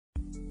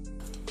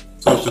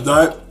So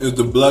tonight is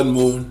the blood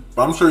moon,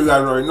 but I'm sure you guys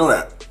already know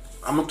that.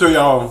 I'm gonna tell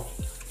y'all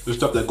the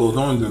stuff that goes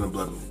on during the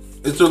blood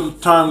moon. It's a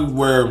time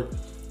where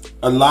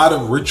a lot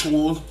of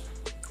rituals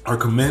are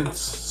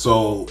commenced,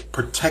 so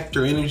protect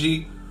your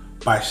energy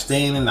by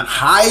staying in the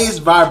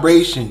highest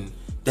vibration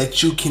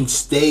that you can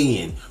stay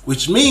in,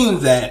 which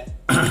means that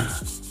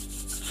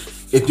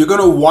if you're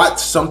gonna watch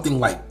something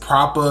like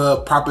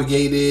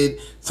propagated,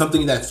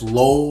 something that's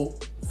low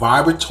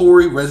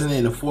vibratory,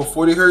 resonant in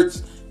 440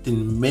 hertz,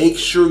 then make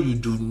sure you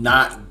do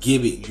not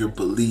give it your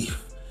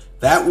belief.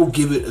 That will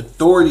give it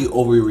authority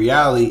over your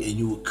reality, and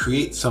you will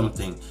create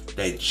something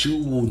that you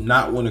will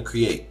not want to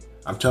create.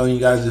 I'm telling you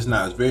guys this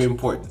now, it's very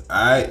important.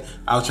 Alright,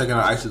 I was checking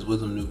out Isis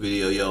Wisdom new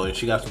video, yo, and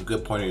she got some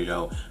good pointers,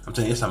 yo. I'm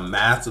telling you, it's a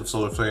massive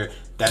solar flare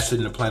that's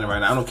hitting the planet right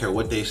now. I don't care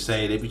what they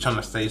say, they be trying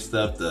to say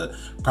stuff to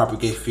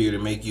propagate fear, to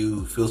make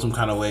you feel some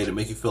kind of way, to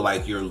make you feel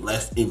like you're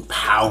less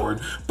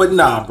empowered. But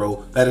nah,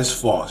 bro, that is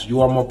false.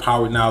 You are more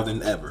powered now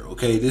than ever,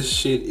 okay? This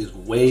shit is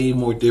way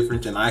more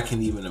different than I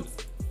can even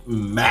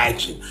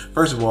imagine.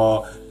 First of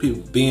all,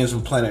 people being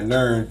some planet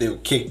nerd, they were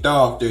kicked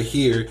off, they're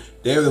here.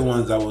 They're the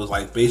ones that was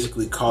like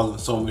basically causing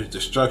so much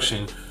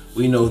destruction.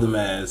 We know them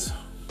as,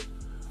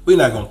 we're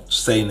not gonna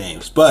say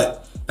names,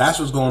 but that's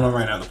what's going on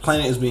right now. The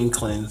planet is being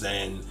cleansed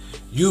and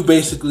you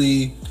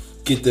basically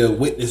get to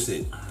witness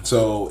it.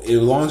 So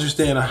as long as you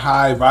stay in a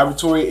high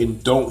vibratory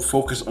and don't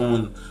focus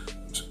on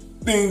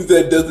things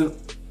that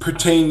doesn't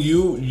pertain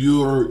you,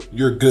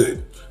 you're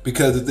good.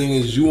 Because the thing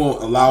is, you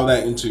won't allow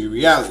that into your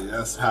reality.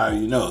 That's how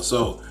you know.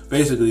 So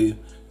basically,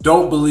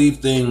 don't believe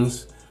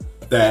things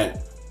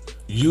that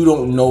you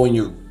don't know in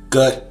your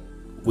gut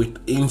with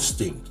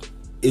instinct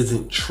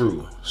isn't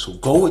true. So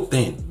go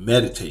within,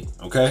 meditate,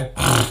 okay?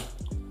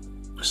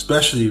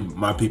 Especially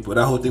my people,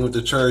 that whole thing with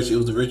the church, it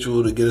was a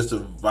ritual to get us to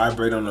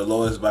vibrate on the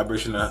lowest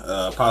vibration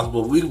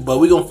possible. But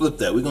we gonna flip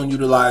that. We're gonna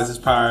utilize this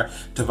power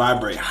to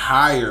vibrate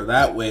higher.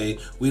 That way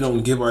we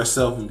don't give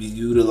ourselves and be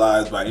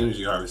utilized by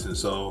energy harvesting.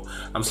 So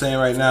I'm saying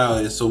right now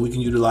is so we can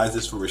utilize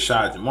this for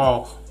Rashad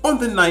Jamal on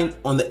the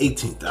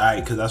 18th, all right?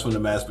 Because that's when the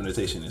mass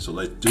meditation is. So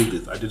let's do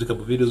this. I did a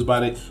couple videos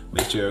about it.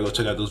 Make sure you go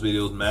check out those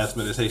videos. Mass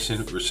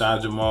meditation,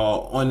 Rashad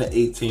Jamal on the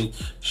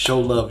 18th. Show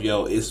love,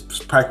 yo. It's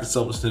practice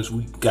selflessness.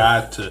 We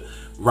got to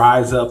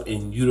rise up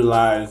and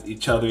utilize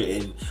each other,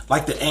 and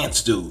like the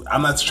ants do.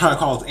 I'm not trying to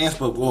call us ants,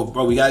 but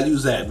bro, we gotta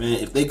use that, man.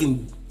 If they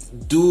can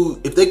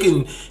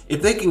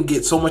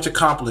get so much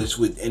accomplished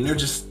with, and they're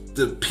just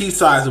the pea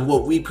size of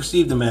what we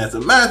perceive them as,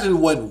 imagine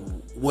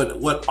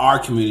what our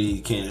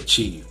community can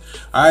achieve.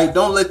 All right,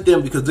 don't let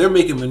them, because they're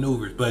making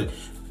maneuvers, but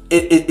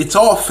it's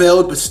all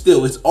failed, but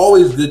still, it's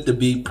always good to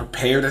be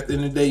prepared at the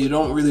end of the day. You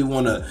don't really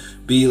want to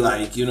be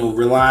like, you know,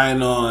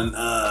 relying on,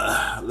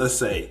 let's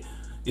say,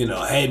 you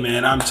know, hey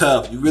man, I'm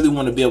tough. You really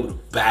want to be able to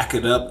back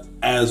it up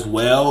as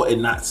well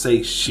and not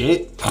say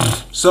shit.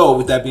 So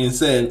with that being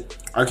said,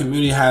 our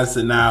community has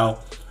to now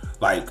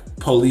like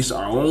police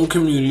our own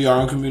community.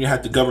 Our own community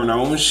have to govern our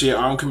own shit.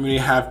 Our own community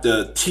have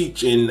to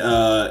teach and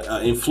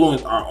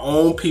influence our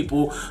own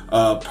people,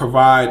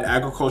 provide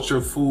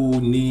agriculture,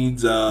 food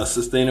needs,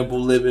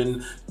 sustainable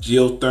living,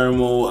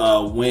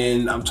 geothermal,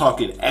 wind. I'm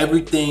talking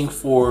everything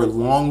for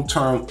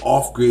long-term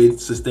off-grid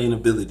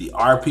sustainability.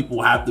 Our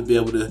people have to be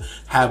able to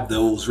have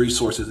those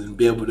resources and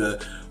be able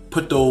to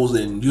put those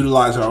and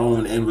utilize our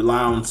own and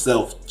rely on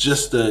self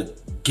just to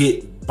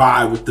get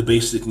by with the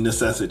basic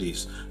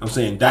necessities. I'm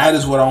saying that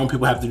is what our own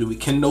people have to do. We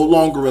can no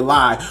longer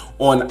rely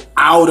on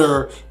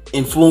outer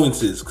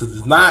influences because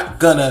it's not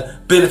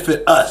gonna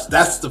benefit us.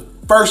 That's the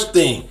first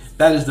thing.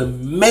 That is the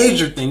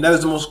major thing. That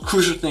is the most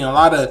crucial thing. A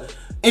lot of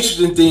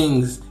interesting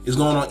things is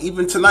going on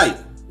even tonight,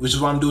 which is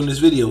why I'm doing this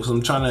video, because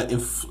I'm trying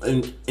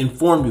to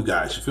inform you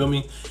guys, you feel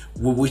me?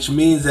 Which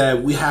means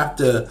that we have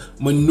to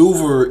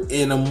maneuver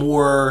in a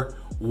more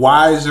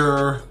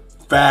wiser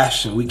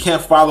fashion. We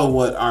can't follow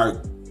what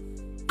our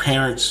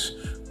parents,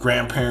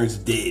 grandparents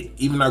did,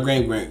 even our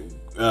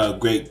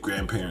great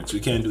grandparents.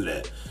 We can't do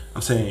that.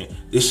 I'm saying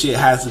this shit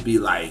has to be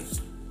like,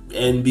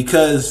 and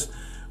because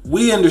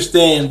we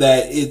understand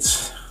that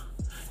it's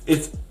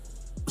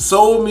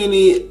so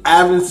many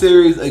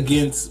adversaries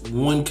against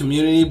one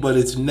community, but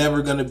it's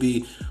never gonna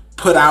be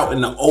put out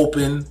in the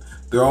open.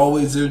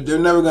 They're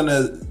never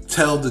gonna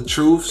tell the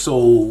truth,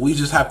 so we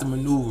just have to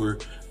maneuver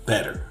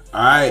better.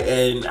 All right,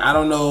 and I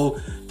don't know,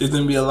 there's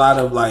gonna be a lot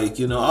of like,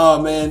 you know,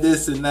 oh man,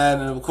 this and that,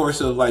 and of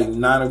course of like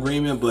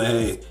non-agreement, but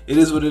hey, it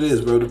is what it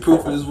is, bro. The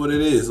proof is what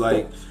it is.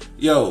 Like,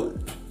 yo,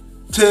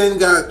 10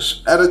 got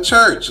at a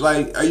church.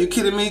 Like, are you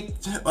kidding me?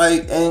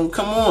 Like, and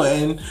come on,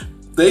 and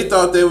they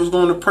thought they was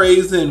going to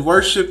praise and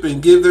worship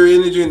and give their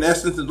energy and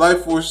essence and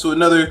life force to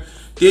another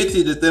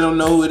deity that they don't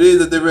know who it is,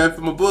 that they read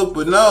from a book,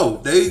 but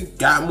no, they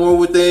got more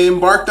what they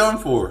embarked on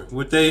for.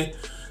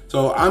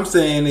 So I'm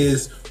saying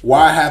is,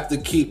 why have to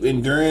keep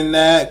enduring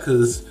that?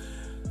 Because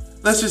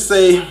let's just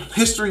say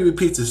history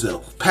repeats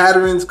itself.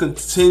 Patterns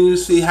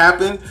continuously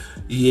happen.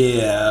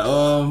 Yeah.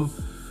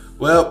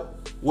 Well,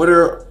 what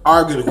are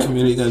our good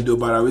community going to do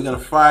about it? Are we going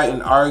to fight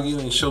and argue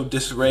and show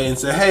disarray and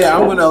say, hey,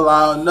 I'm going to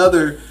allow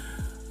another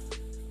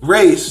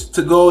race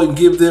to go and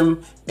give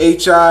them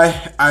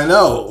HIV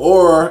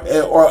or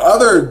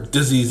other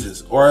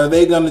diseases? Or are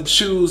they going to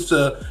choose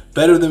to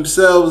better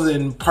themselves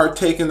and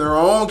partake in their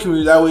own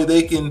community? That way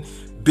they can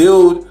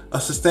build a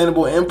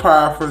sustainable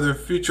empire for their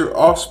future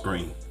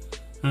offspring.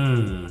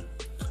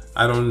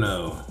 I don't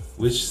know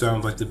which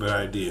sounds like the better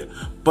idea.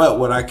 But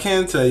what I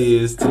can tell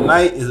you is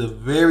tonight is a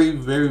very,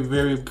 very,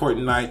 very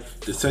important night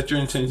to set your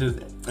intentions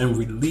and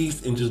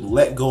release and just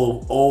let go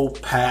of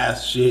old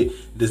past shit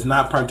that's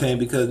not pertaining,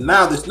 because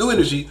now this new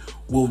energy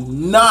will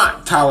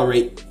not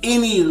tolerate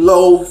any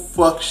low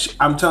fuck shit.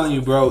 I'm telling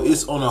you, bro,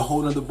 it's on a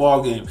whole nother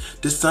ball game.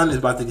 This sun is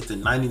about to get to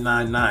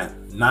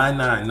 99.9,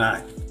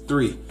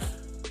 999.3.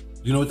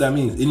 You know what that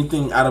means?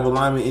 Anything out of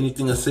alignment,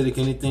 anything acidic,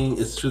 anything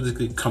is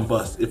physically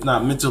combust, if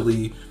not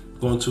mentally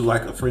going to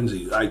like a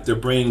frenzy. Like their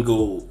brain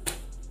go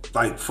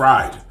like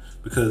fried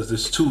because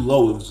it's too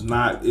low. It's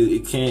not.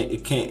 It can't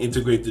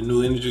integrate the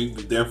new energy.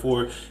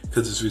 Therefore,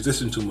 because it's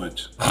resisting too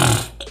much.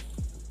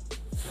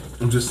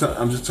 I'm just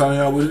telling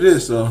y'all what it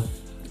is. So,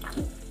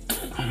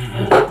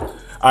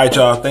 all right,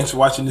 y'all. Thanks for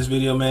watching this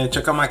video, man.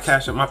 Check out my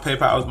Cash App, my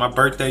PayPal. It was my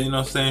birthday. You know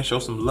what I'm saying? Show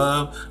some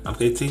love. I'm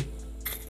KT.